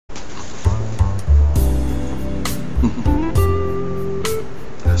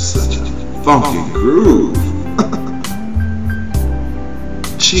Such a funky groove.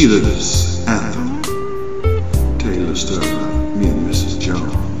 Cheetah's anthem. Tell you a story about me and Mrs.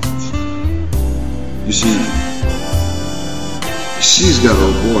 Jones. You see, she's got a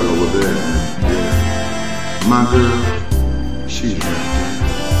old boy over there. Yeah. My girl, she's right there.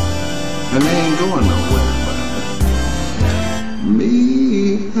 And they ain't going nowhere.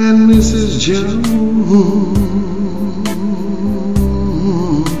 Me and Mrs. Jones,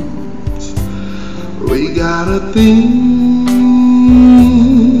 we got a thing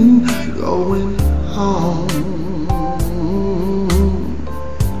going on,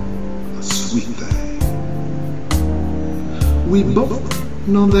 a sweet thing. We both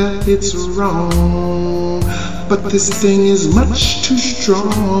know that it's wrong, but this thing is much too strong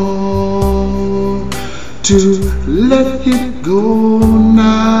to let it go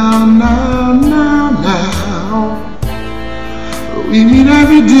now, now, now, now. We meet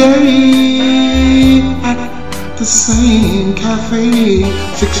every day at the same cafe,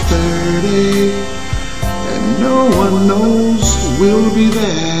 6:30, and no one knows we'll be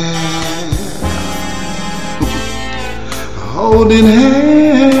there. Holding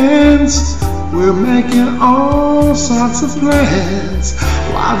hands, we're making all sorts of plans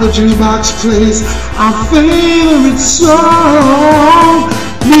while the jukebox plays our favorite song.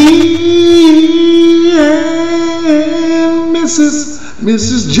 Me and Mrs.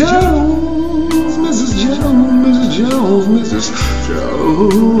 Jones, Mrs. Jones, Mrs. Jones, Mrs.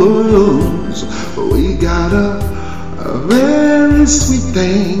 Jones. We got a very sweet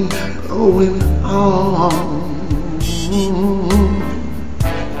thing going on.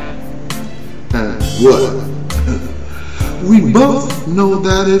 What? We both know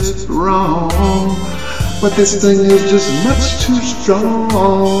that it's wrong, but this thing is just much too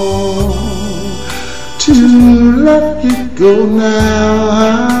strong to let it go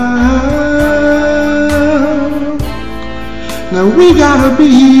now. Now we gotta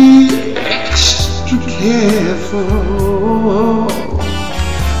be extra careful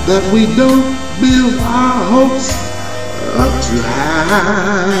that we don't build our hopes up too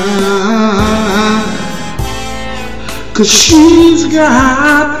high, 'cause she's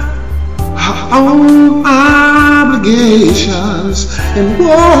got her own obligations, and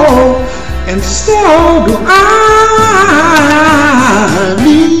whoa, and so do I.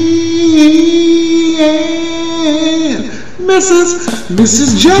 Me and Mrs.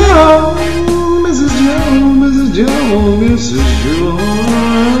 Jones, Mrs. Jones, Mrs. Jones, Mrs.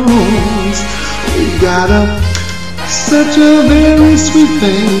 Jones. We got such a very sweet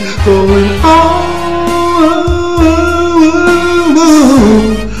thing going on.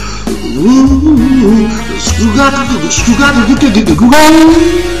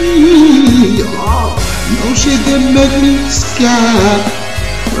 No, she didn't make me scared,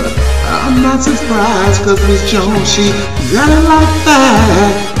 but I'm not surprised, 'cause Miss Jones, she got it like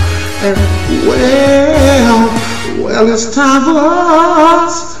that. And well, it's time for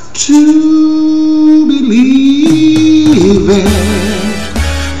us to believe in.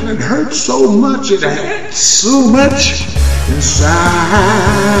 And it hurts so much, it hurts so much inside.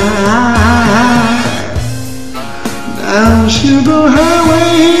 Now she'll go her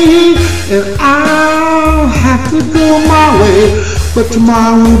way, and I'll have to go my way. But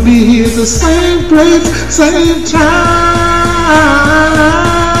tomorrow we'll be here at the same place, same time.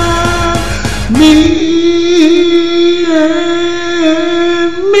 Me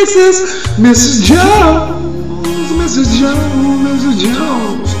and Mrs. Jones, Mrs. Jones, Mrs.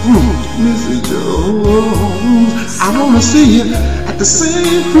 Jones, Mrs. Jones. I wanna see you at the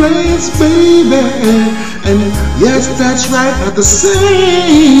same place, baby. And yes, that's right, at the same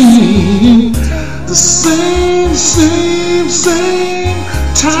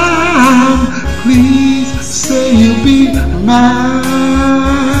time. Please say you'll be mine,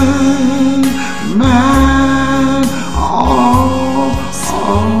 mine, all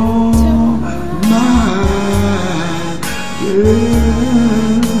mine,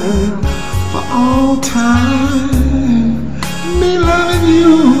 girl, for all time. Me loving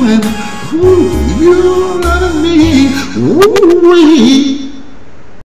you and you loving me. Ooh-wee.